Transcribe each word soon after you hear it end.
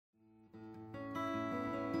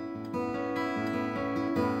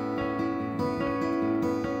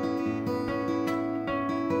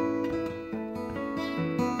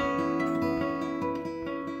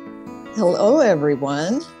Hello,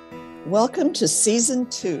 everyone. Welcome to Season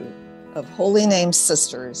 2 of Holy Name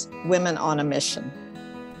Sisters, Women on a Mission.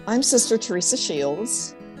 I'm Sister Teresa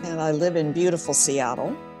Shields, and I live in beautiful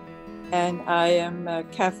Seattle. And I am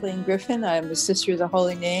Kathleen Griffin. I am the Sister of the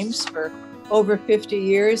Holy Names for over 50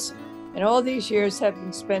 years, and all these years have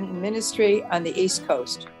been spent in ministry on the East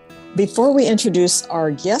Coast. Before we introduce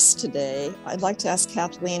our guest today, I'd like to ask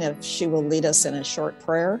Kathleen if she will lead us in a short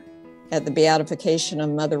prayer at the beatification of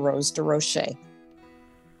Mother Rose de Rocher.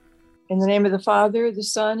 In the name of the Father, the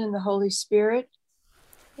Son, and the Holy Spirit.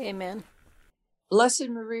 Amen. Blessed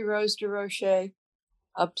Marie Rose de Rocher,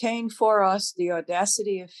 obtain for us the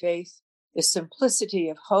audacity of faith, the simplicity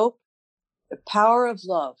of hope, the power of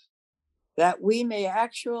love, that we may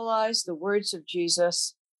actualize the words of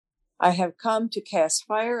Jesus, I have come to cast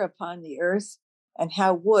fire upon the earth, and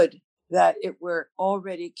how would that it were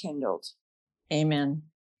already kindled. Amen.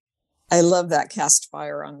 I love that, cast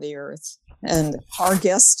fire on the earth. And our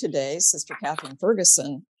guest today, Sister Catherine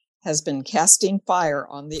Ferguson, has been casting fire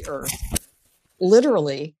on the earth,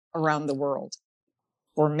 literally around the world,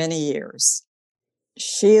 for many years.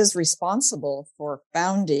 She is responsible for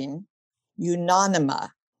founding Unanima,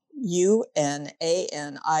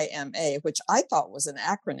 Unanima, which I thought was an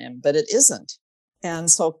acronym, but it isn't.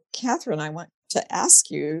 And so, Catherine, I want to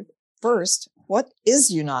ask you first, what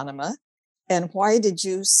is Unanima? And why did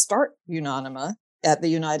you start Unanima at the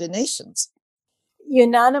United Nations?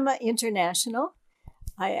 Unanima International.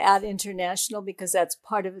 I add international because that's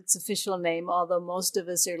part of its official name, although most of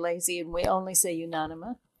us are lazy and we only say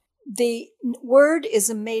Unanima. The word is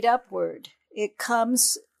a made-up word. It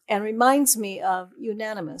comes and reminds me of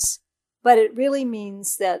unanimous, but it really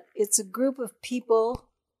means that it's a group of people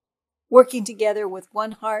working together with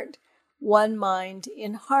one heart, one mind,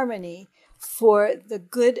 in harmony for the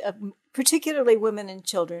good of particularly women and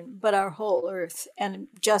children, but our whole earth and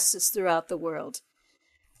justice throughout the world.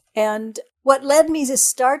 And what led me to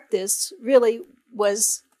start this really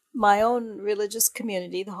was my own religious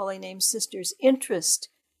community, the Holy Name Sisters' interest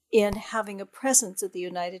in having a presence at the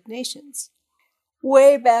United Nations.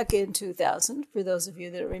 Way back in 2000, for those of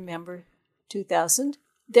you that remember 2000,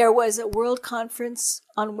 there was a World Conference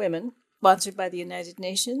on Women sponsored by the United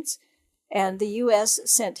Nations, and the U.S.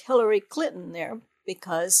 sent Hillary Clinton there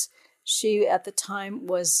because she, at the time,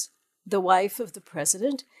 was the wife of the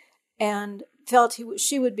president and felt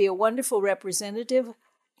she would be a wonderful representative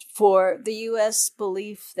for the U.S.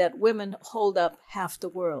 belief that women hold up half the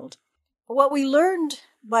world. What we learned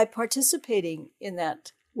by participating in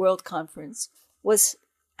that World Conference was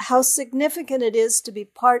how significant it is to be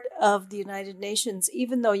part of the United Nations,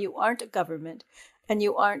 even though you aren't a government and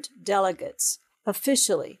you aren't delegates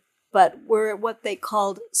officially, but we're what they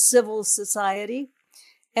called civil society.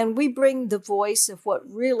 And we bring the voice of what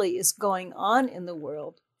really is going on in the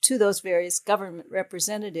world to those various government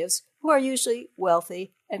representatives who are usually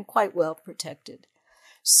wealthy and quite well protected.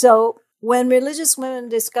 So when religious women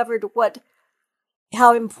discovered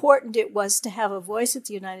how important it was to have a voice at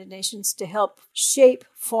the United Nations to help shape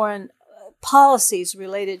foreign policies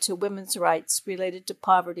related to women's rights, related to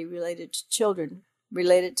poverty, related to children,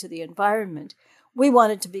 related to the environment, we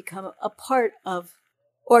wanted to become a part of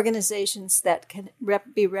organizations that can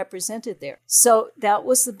be represented there. So that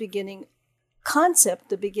was the beginning concept,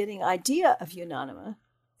 the beginning idea of Unanima.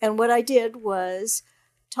 And what I did was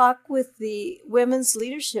talk with the Women's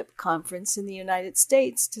Leadership Conference in the United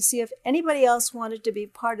States to see if anybody else wanted to be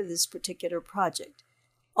part of this particular project.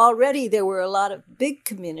 Already there were a lot of big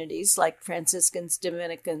communities like Franciscans,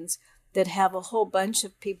 Dominicans, that have a whole bunch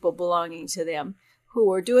of people belonging to them who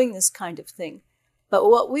were doing this kind of thing. But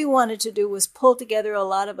what we wanted to do was pull together a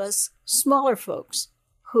lot of us smaller folks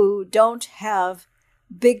who don't have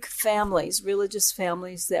big families, religious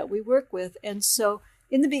families that we work with. And so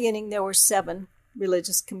in the beginning, there were 7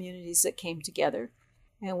 religious communities that came together.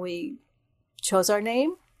 And we chose our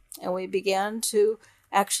name and we began to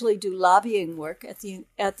actually do lobbying work at the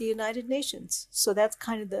United Nations. So that's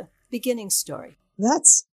kind of the beginning story.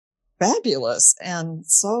 That's fabulous. And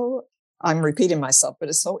so, I'm repeating myself, but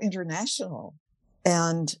it's so international.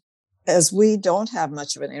 And as we don't have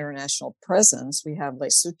much of an international presence, we have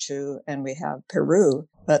Lesotho and we have Peru,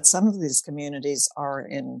 but some of these communities are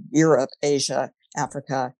in Europe, Asia,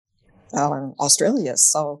 Africa, Australia.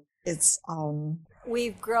 So it's...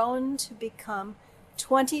 We've grown to become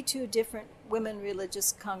 22 different women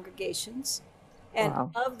religious congregations. And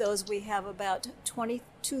Wow. Of those, we have about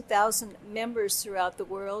 22,000 members throughout the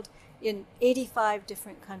world in 85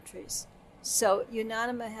 different countries. So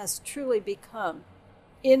Unanima has truly become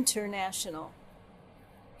international.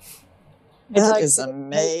 That is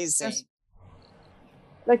amazing.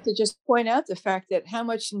 like to just point out the fact that how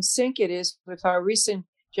much in sync it is with our recent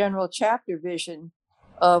general chapter vision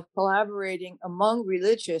of collaborating among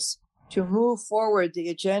religious to move forward the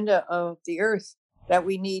agenda of the earth that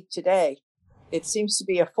we need today. It seems to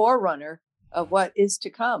be a forerunner of what is to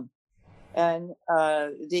come. And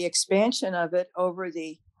the expansion of it over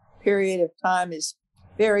the period of time is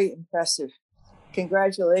very impressive.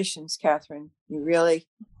 Congratulations, Catherine. You really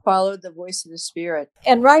followed the voice of the Spirit.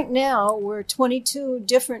 And right now, we're 22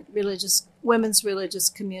 different women's religious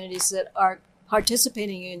communities that are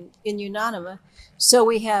participating in Unanima. So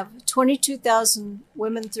we have 22,000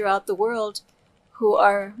 women throughout the world who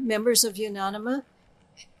are members of Unanima,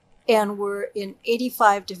 and we're in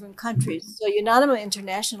 85 different countries. So Unanima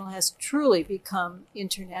International has truly become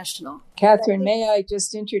international. Catherine, may I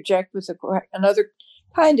just interject with another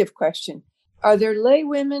kind of question? Are there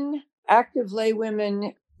active lay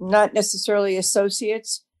women, not necessarily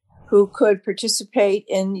associates, who could participate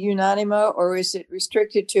in Unanima, or is it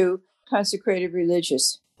restricted to consecrated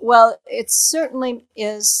religious? Well, it certainly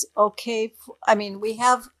is okay. We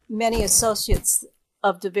have many associates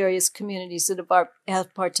of the various communities that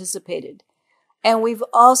have participated. And we've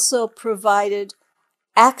also provided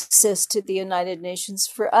access to the United Nations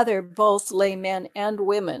for other, both laymen and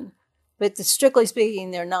women. But strictly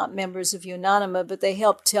speaking, they're not members of Unanima, but they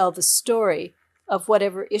help tell the story of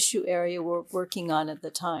whatever issue area we're working on at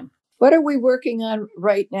the time. What are we working on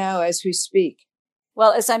right now as we speak?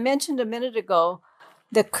 Well, as I mentioned a minute ago,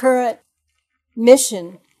 the current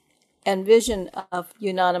mission and vision of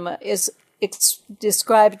Unanima is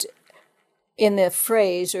described in the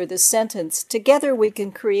phrase or the sentence, "Together we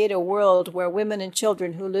can create a world where women and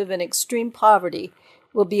children who live in extreme poverty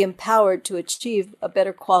will be empowered to achieve a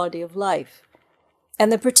better quality of life."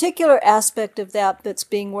 And the particular aspect of that's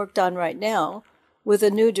being worked on right now with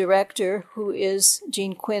a new director who is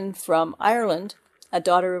Jean Quinn from Ireland, a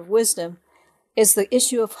daughter of wisdom, is the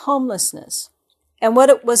issue of homelessness. And what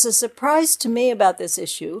it was a surprise to me about this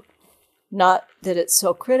issue, not that it's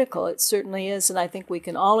so critical, it certainly is, and I think we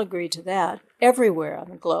can all agree to that, everywhere on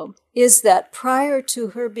the globe, is that prior to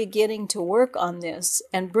her beginning to work on this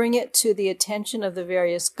and bring it to the attention of the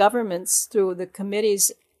various governments through the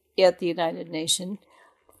committees at the United Nations,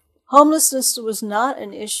 homelessness was not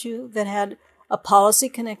an issue that had a policy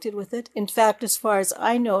connected with it. In fact, as far as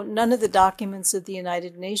I know, none of the documents of the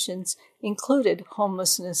United Nations included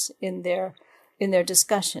homelessness in their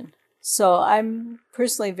discussion. So I'm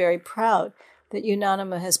personally very proud that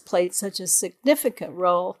Unanima has played such a significant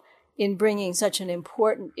role in bringing such an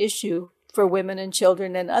important issue for women and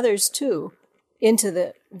children and others too into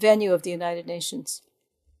the venue of the United Nations.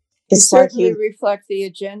 It certainly reflects the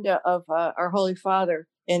agenda of our Holy Father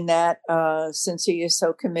in that, since he is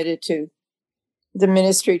so committed to the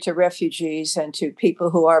ministry to refugees and to people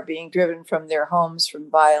who are being driven from their homes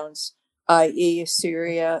from violence, i.e.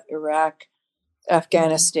 Syria, Iraq,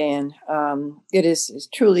 Afghanistan. It is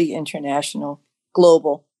truly international,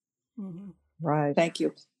 global. Mm-hmm. Right. Thank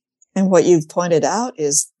you. And what you've pointed out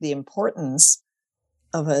is the importance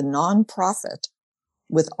of a nonprofit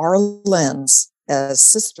with our lens as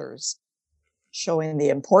sisters, showing the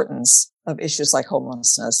importance of issues like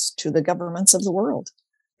homelessness to the governments of the world.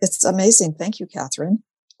 It's amazing. Thank you, Catherine.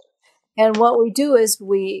 And what we do is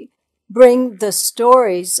we bring the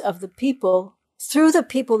stories of the people through the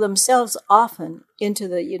people themselves often into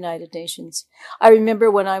the United Nations. I remember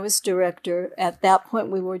when I was director, at that point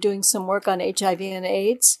we were doing some work on HIV and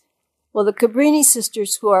AIDS. Well, the Cabrini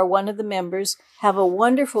sisters, who are one of the members, have a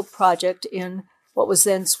wonderful project in what was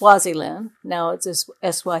then Swaziland. Now it's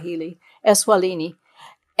Eswatini.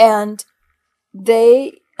 And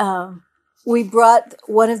we brought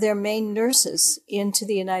one of their main nurses into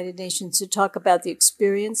the United Nations to talk about the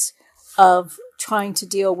experience of trying to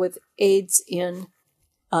deal with AIDS in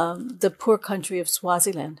the poor country of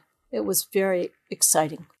Swaziland. It was very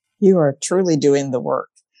exciting. You are truly doing the work.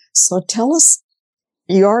 So tell us,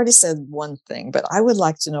 you already said one thing, but I would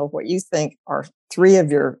like to know what you think are two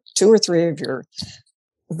or three of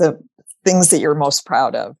the things that you're most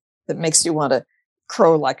proud of that makes you want to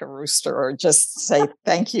crow like a rooster or just say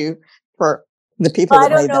thank you for the people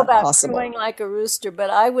that made that possible. I don't know about crowing like a rooster, but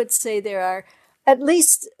I would say there are at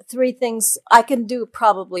least three things. I can do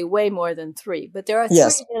probably way more than three, but there are three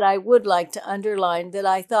that I would like to underline that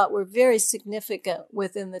I thought were very significant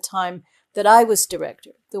within the time that I was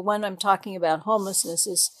director. The one I'm talking about, homelessness,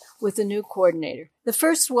 is with the new coordinator. The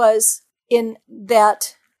first was in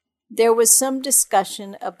that there was some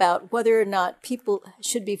discussion about whether or not people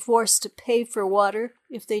should be forced to pay for water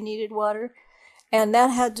if they needed water. And that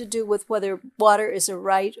had to do with whether water is a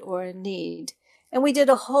right or a need. And we did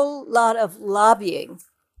a whole lot of lobbying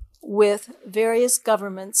with various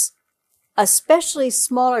governments, especially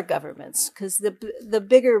smaller governments, because the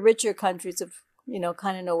bigger, richer countries have,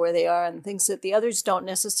 kind of know where they are and things that the others don't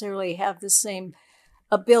necessarily have the same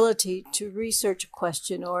ability to research a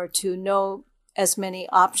question or to know as many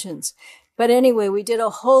options. But anyway, we did a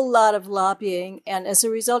whole lot of lobbying, and as a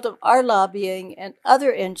result of our lobbying and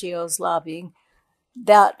other NGOs lobbying,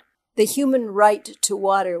 that the human right to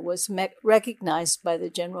water was recognized by the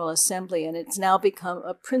General Assembly, and it's now become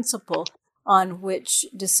a principle on which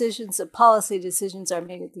policy decisions are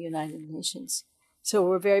made at the United Nations. So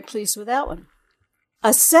we're very pleased with that one.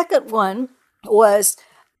 A second one was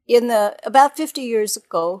about 50 years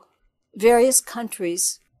ago, various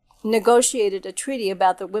countries negotiated a treaty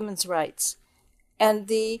about the women's rights, and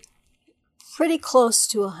the pretty close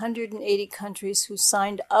to 180 countries who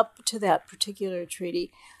signed up to that particular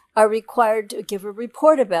treaty are required to give a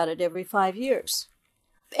report about it every 5 years.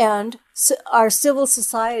 And our civil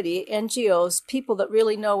society, NGOs, people that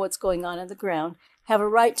really know what's going on the ground, have a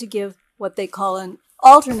right to give what they call an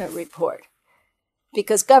alternate report,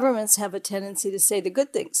 because governments have a tendency to say the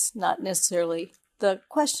good things, not necessarily the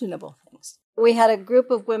questionable things. We had a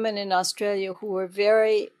group of women in Australia who were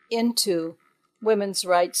very into women's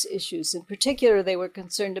rights issues. In particular, they were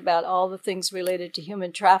concerned about all the things related to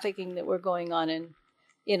human trafficking that were going on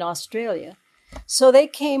in Australia. So they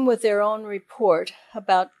came with their own report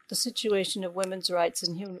about the situation of women's rights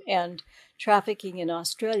and trafficking in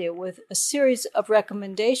Australia, with a series of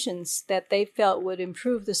recommendations that they felt would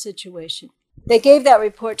improve the situation. They gave that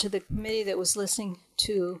report to the committee that was listening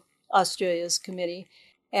to Australia's committee,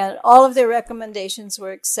 and all of their recommendations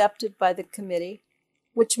were accepted by the committee,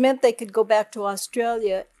 which meant they could go back to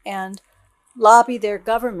Australia and lobby their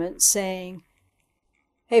government saying,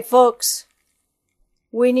 hey, folks,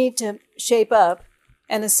 we need to shape up.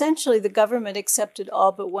 And essentially, the government accepted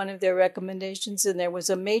all but one of their recommendations, and there was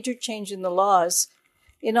a major change in the laws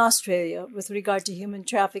in Australia with regard to human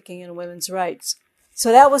trafficking and women's rights.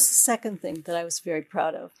 So that was the second thing that I was very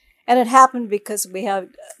proud of. And it happened because we have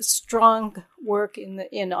strong work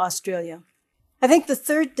in Australia. I think the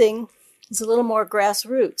third thing is a little more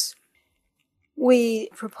grassroots. We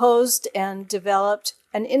proposed and developed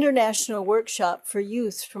an international workshop for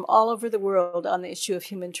youth from all over the world on the issue of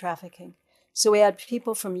human trafficking. So we had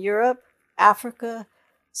people from Europe, Africa,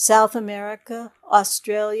 South America,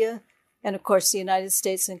 Australia, and of course the United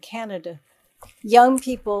States and Canada. Young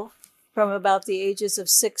people from about the ages of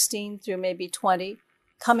 16 through maybe 20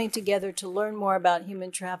 coming together to learn more about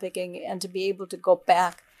human trafficking and to be able to go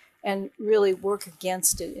back and really work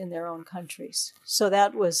against it in their own countries. So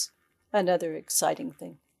that was another exciting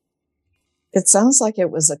thing. It sounds like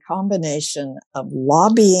it was a combination of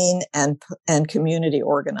lobbying and community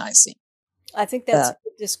organizing. I think that's a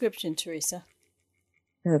good description, Teresa.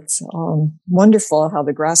 It's wonderful how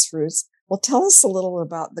the grassroots. Well, tell us a little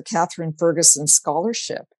about the Catherine Ferguson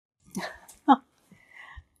Scholarship.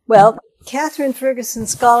 Well, Catherine Ferguson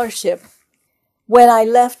Scholarship, when I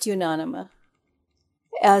left Unanima,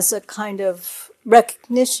 as a kind of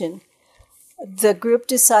recognition, the group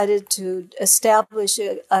decided to establish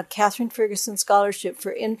a Catherine Ferguson Scholarship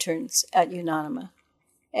for interns at Unanima.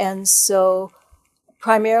 And so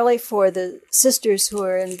primarily for the sisters who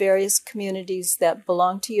are in various communities that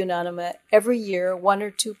belong to Unanima, every year 1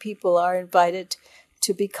 or 2 people are invited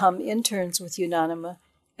to become interns with Unanima,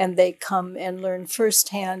 and they come and learn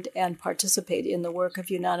firsthand and participate in the work of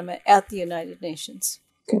Unanima at the United Nations.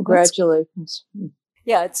 Congratulations.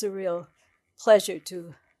 Yeah, it's a real pleasure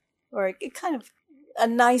or kind of a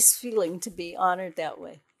nice feeling to be honored that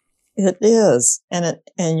way. It is. And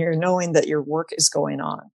you're knowing that your work is going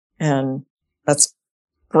on. And that's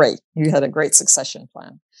great. You had a great succession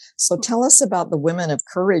plan. So tell us about the Women of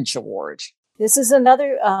Courage Award. This is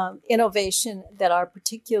another innovation that our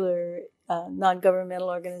particular non-governmental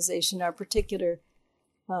organization,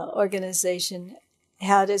 organization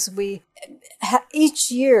had, is each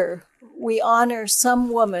year we honor some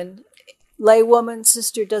woman, laywoman,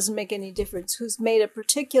 sister, doesn't make any difference, who's made a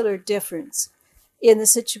particular difference in the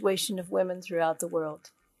situation of women throughout the world.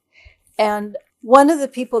 And one of the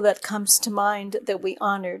people that comes to mind that we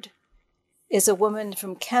honored is a woman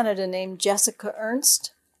from Canada named Jessica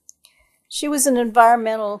Ernst. She was an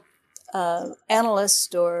environmental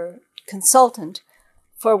analyst or consultant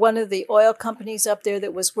for one of the oil companies up there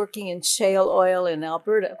that was working in shale oil in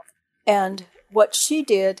Alberta. And what she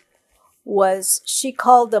did was she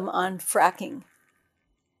called them on fracking.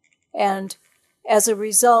 And as a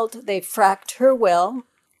result, they fracked her well.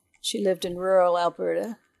 She lived in rural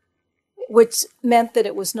Alberta, which meant that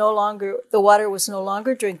the water was no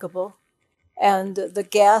longer drinkable, and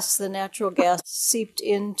the natural gas seeped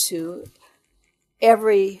into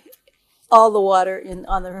every all the water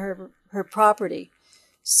on her property.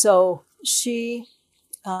 So she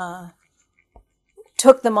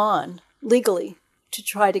took them on legally to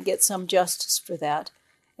try to get some justice for that.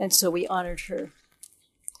 And so we honored her.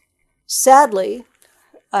 Sadly,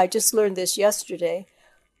 I just learned this yesterday,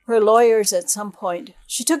 her lawyers at some point,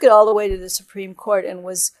 she took it all the way to the Supreme Court and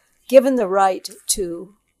was given the right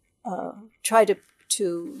to try to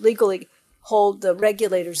legally hold the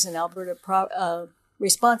regulators in Alberta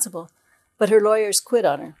responsible. But her lawyers quit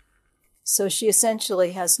on her. So she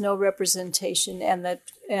essentially has no representation, and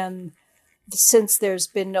since there's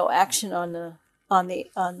been no action on the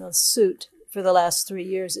suit for the last 3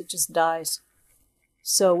 years, it just dies.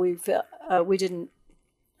 So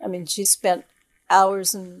she spent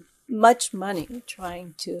hours and much money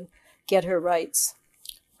trying to get her rights.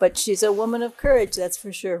 But she's a woman of courage, that's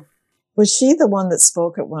for sure. Was she the one that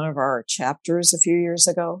spoke at one of our chapters a few years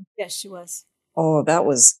ago? Yes, she was. Oh, that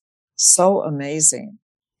was so amazing.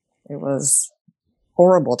 It was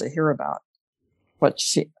horrible to hear about what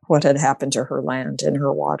had happened to her land and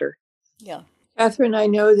her water. Yeah. Catherine, I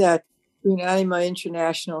know that Unanima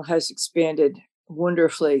International has expanded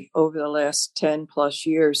wonderfully over the last 10 plus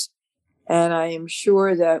years. And I am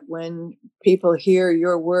sure that when people hear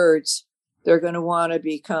your words, they're going to want to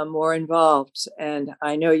become more involved. And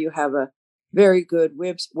I know you have a very good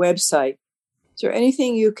website. Is there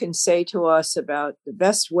anything you can say to us about the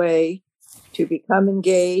best way to become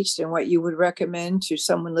engaged and what you would recommend to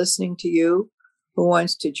someone listening to you who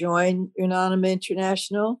wants to join Unanima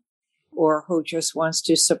International or who just wants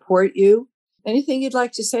to support you? Anything you'd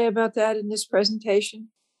like to say about that in this presentation?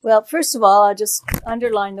 Well, first of all, I'll just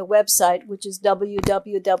underline the website, which is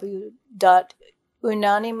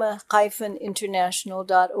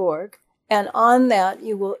www.unanima-international.org. And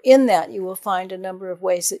in that, you will find a number of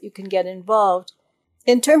ways that you can get involved.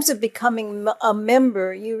 In terms of becoming a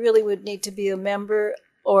member, you really would need to be a member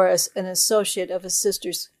or an associate of a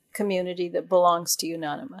sisters community that belongs to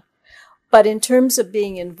Unanima. But in terms of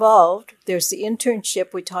being involved, there's the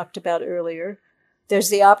internship we talked about earlier. There's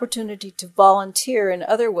the opportunity to volunteer in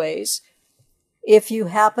other ways. If you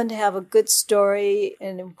happen to have a good story,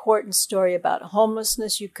 an important story about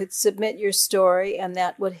homelessness, you could submit your story, and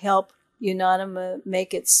that would help Unanima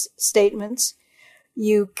make its statements.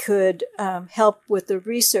 You could help with the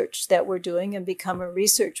research that we're doing and become a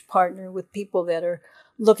research partner with people that are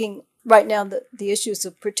looking. Right now, the issues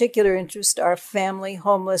of particular interest are family,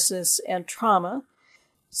 homelessness, and trauma.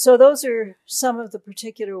 So those are some of the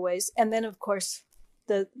particular ways. And then, of course,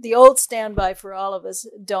 the old standby for all of us,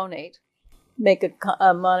 donate, make a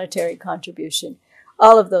monetary contribution.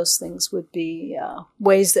 All of those things would be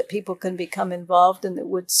ways that people can become involved and that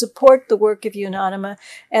would support the work of Unanima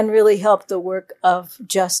and really help the work of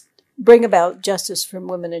bring about justice for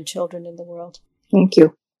women and children in the world. Thank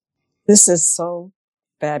you. This is so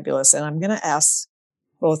fabulous. And I'm going to ask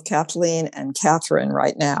both Kathleen and Catherine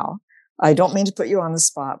right now. I don't mean to put you on the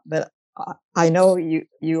spot, but I know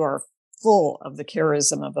you are full of the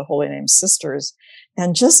charism of the Holy Name Sisters.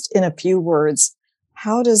 And just in a few words,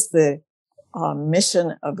 how does the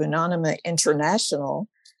mission of Unanima International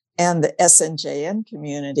and the SNJM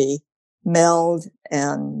community meld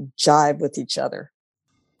and jive with each other?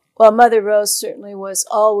 Well, Mother Rose certainly was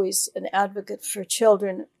always an advocate for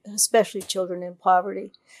children, especially children in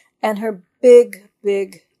poverty. And her big,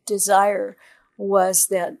 big desire was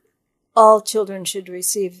that all children should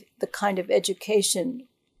receive the kind of education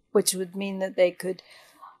which would mean that they could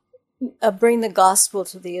bring the gospel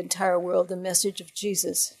to the entire world, the message of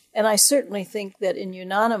Jesus. And I certainly think that in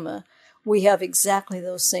Unanima, we have exactly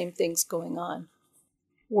those same things going on.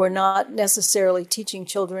 We're not necessarily teaching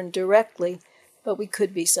children directly, but we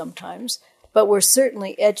could be sometimes. But we're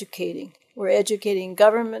certainly educating. We're educating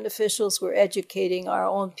government officials. We're educating our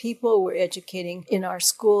own people. We're educating in our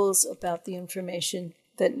schools about the information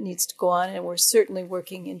that needs to go on. And we're certainly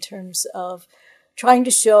working in terms of trying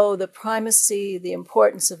to show the primacy, the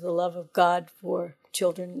importance of the love of God for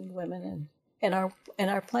children and women and our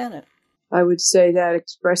planet. I would say that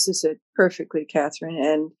expresses it perfectly, Catherine.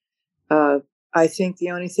 And I think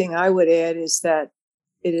the only thing I would add is that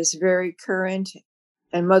it is very current.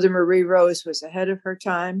 And Mother Marie Rose was ahead of her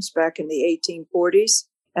times back in the 1840s.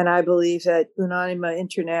 And I believe that Unanima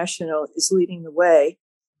International is leading the way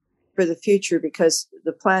for the future because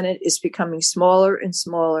the planet is becoming smaller and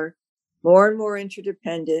smaller, more and more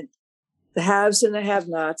interdependent, the haves and the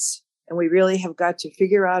have-nots. And we really have got to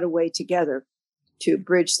figure out a way together to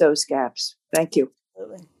bridge those gaps. Thank you.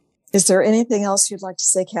 Is there anything else you'd like to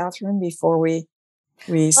say, Catherine, before we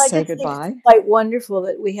say goodbye? It's quite wonderful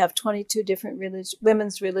that we have 22 different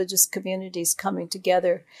women's religious communities coming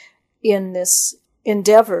together in this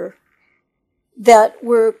endeavor that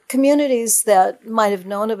were communities that might have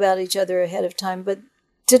known about each other ahead of time, but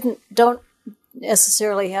don't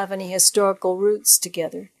necessarily have any historical roots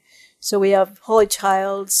together. So we have Holy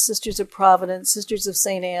Child, Sisters of Providence, Sisters of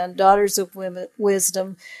St. Anne, Daughters of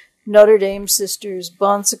Wisdom, Notre Dame Sisters,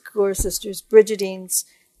 Bon Secours Sisters, Brigidines.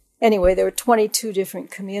 Anyway, there were 22 different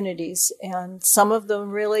communities, and some of them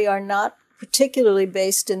really are not particularly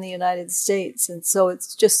based in the United States. And so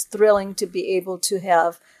it's just thrilling to be able to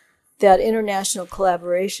have that international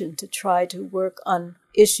collaboration to try to work on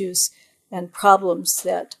issues and problems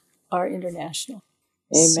that are international.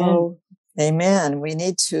 Amen. So, amen. We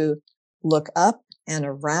need to look up and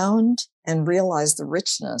around and realize the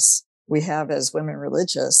richness we have as women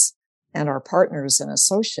religious, and our partners and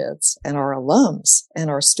associates and our alums and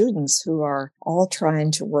our students who are all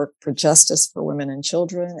trying to work for justice for women and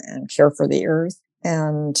children and care for the earth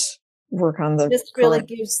and work on the This really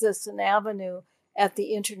gives us an avenue at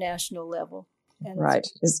the international level. And right.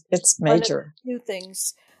 It's major. One of the few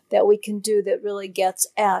things that we can do that really gets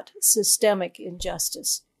at systemic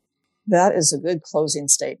injustice. That is a good closing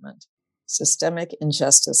statement. Systemic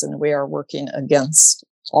injustice, and we are working against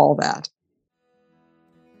all that.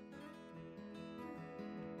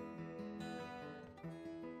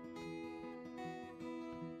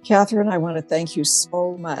 Catherine, I want to thank you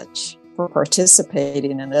so much for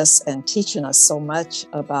participating in this and teaching us so much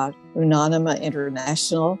about Unanima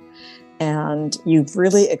International. And you've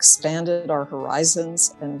really expanded our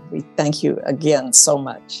horizons, and we thank you again so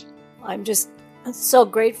much. I'm just so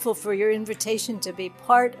grateful for your invitation to be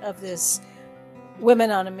part of this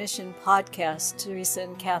Women on a Mission podcast, Teresa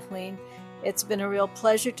and Kathleen. It's been a real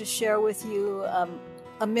pleasure to share with you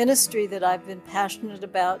a ministry that I've been passionate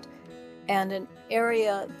about and an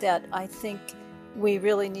area that I think we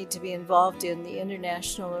really need to be involved in, the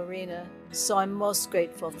international arena. So I'm most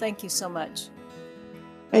grateful. Thank you so much.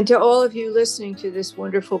 And to all of you listening to this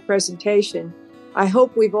wonderful presentation, I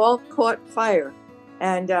hope we've all caught fire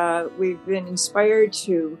and we've been inspired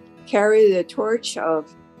to carry the torch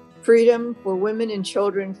of freedom for women and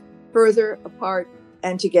children further apart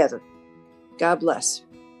and together. God bless.